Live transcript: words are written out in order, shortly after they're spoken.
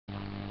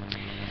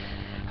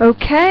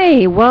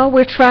Okay, well,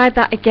 we'll try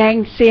that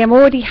again. See, I'm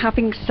already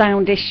having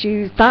sound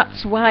issues.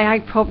 That's why I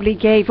probably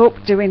gave up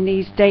doing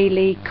these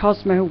daily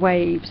Cosmo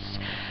waves.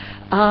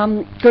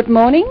 Good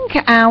morning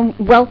and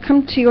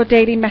welcome to your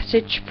daily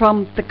message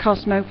from the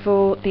Cosmo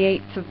for the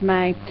 8th of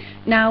May.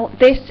 Now,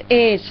 this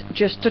is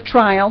just a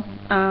trial,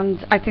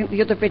 and I think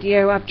the other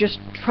video I've just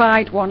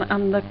tried one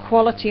and the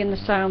quality and the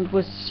sound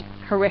was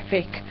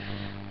horrific,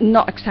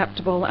 not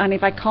acceptable, and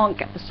if I can't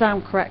get the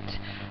sound correct,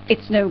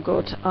 it's no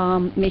good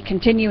me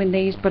continuing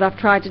these, but I've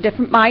tried a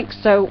different mic,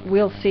 so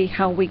we'll see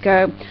how we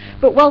go.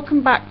 But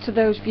welcome back to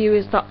those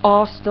viewers that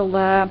are still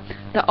there,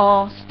 that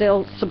are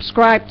still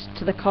subscribed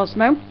to the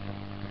Cosmo.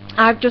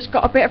 I've just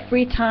got a bit of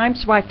free time,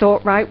 so I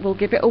thought, right, we'll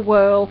give it a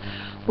whirl.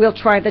 We'll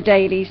try the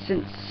daily,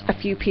 since a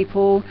few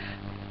people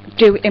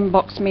do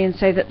inbox me and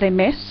say that they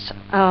miss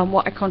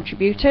what I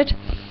contributed.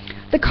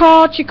 The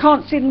cards, you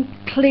can't see them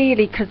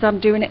clearly because I'm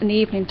doing it in the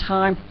evening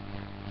time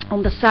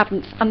on the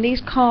 7th, and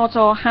these cards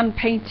are hand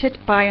painted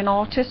by an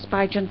artist,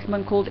 by a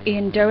gentleman called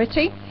Ian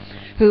Doherty,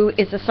 who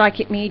is a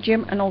psychic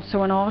medium and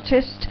also an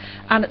artist,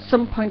 and at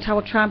some point I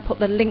will try and put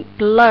the link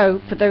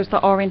below for those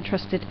that are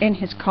interested in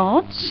his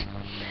cards.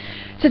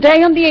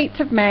 Today on the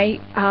 8th of May,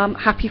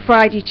 happy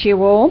Friday to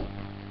you all.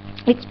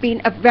 It's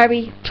been a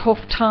very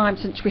tough time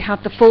since we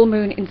had the full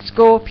moon in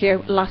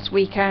Scorpio last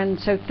weekend.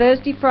 So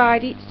Thursday,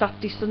 Friday,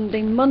 Saturday,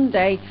 Sunday,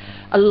 Monday,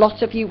 a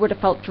lot of you would have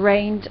felt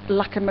drained,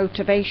 lack of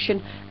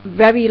motivation,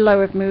 very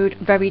low of mood,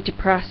 very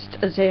depressed,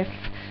 as if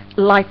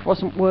life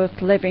wasn't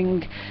worth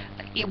living.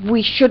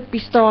 We should be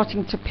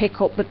starting to pick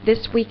up, but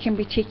this week in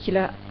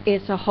particular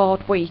is a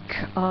hard week.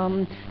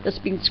 There's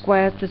been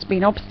squares, there's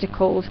been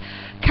obstacles.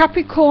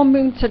 Capricorn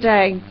moon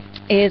today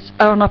is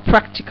on a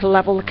practical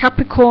level. The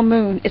Capricorn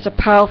moon is a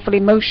powerful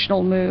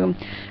emotional moon,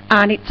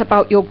 and it's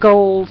about your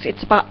goals.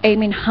 It's about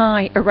aiming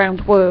high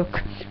around work.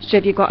 So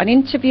if you've got an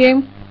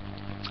interview,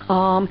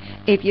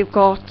 if you've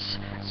got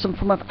some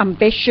form of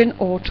ambition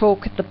or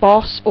talk with the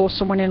boss or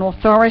someone in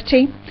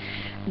authority,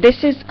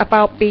 this is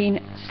about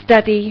being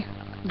steady.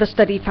 The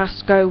steady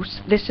fast goes.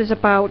 This is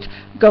about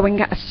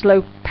going at a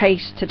slow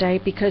pace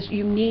today, because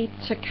you need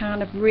to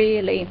kind of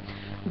really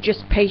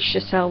just pace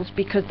yourselves,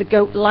 because the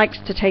goat likes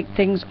to take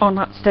things on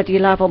that steady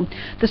level.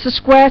 There's a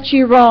square to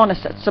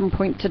Uranus at some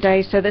point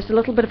today, so there's a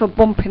little bit of a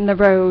bump in the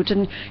road,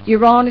 and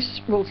Uranus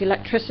rules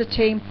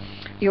electricity,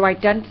 your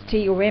identity,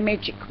 your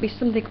image. It could be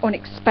something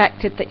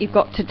unexpected that you've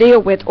got to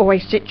deal with, or a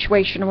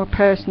situation or a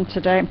person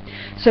today.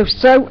 So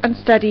slow and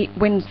steady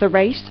wins the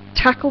race.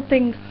 Tackle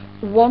things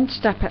one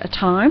step at a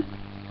time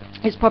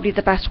is probably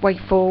the best way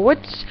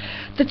forwards.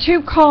 The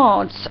two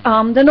cards,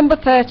 the number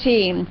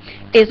 13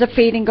 is a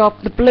feeling of,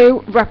 the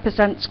blue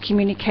represents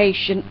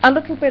communication, a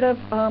little bit of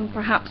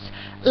perhaps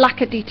lack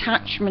of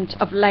detachment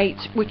of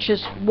late, which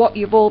is what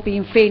you've all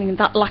been feeling,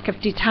 that lack of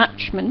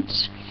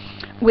detachment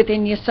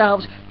within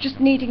yourselves,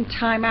 just needing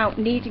time out,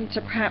 needing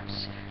to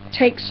perhaps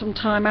take some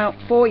time out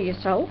for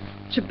yourself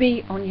to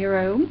be on your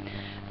own.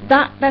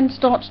 That then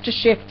starts to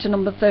shift to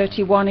number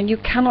 31, and you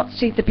cannot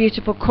see the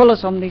beautiful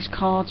colours on these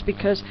cards,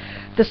 because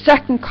the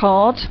second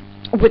card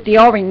with the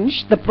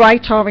orange, the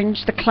bright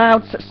orange, the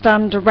clouds that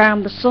stand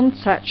around the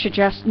sunset,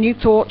 suggest new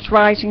thoughts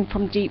rising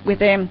from deep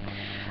within,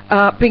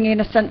 bringing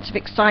a sense of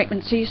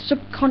excitement. So your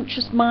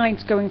subconscious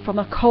mind's going from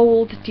a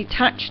cold,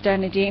 detached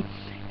energy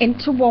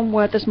into one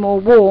where there's more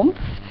warmth,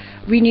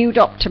 renewed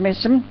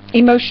optimism,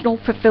 emotional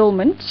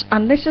fulfillment,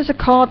 and this is a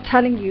card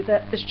telling you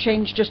that there's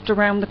change just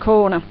around the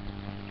corner.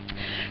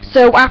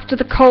 So after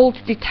the cold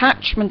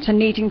detachment and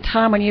needing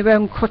time on your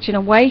own, cutting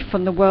away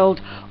from the world,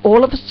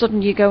 all of a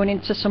sudden you're going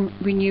into some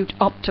renewed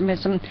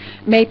optimism.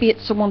 Maybe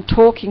it's someone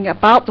talking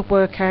about the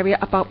work area,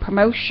 about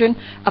promotion,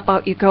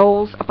 about your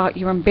goals, about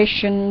your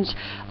ambitions.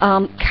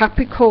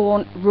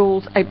 Capricorn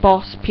rules a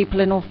boss,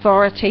 people in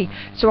authority.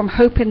 So I'm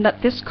hoping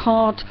that this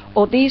card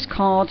or these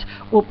cards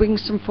will bring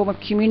some form of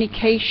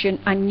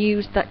communication and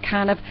news that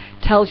kind of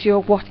tells you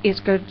what is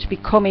going to be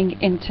coming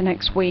into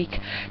next week.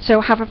 So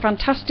have a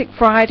fantastic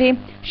Friday.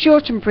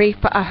 Short and brief,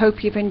 but I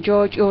hope you've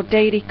enjoyed your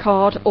daily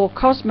card or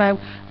Cosmo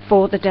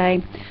for the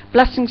day.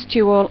 Blessings to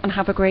you all, and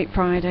have a great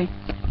Friday.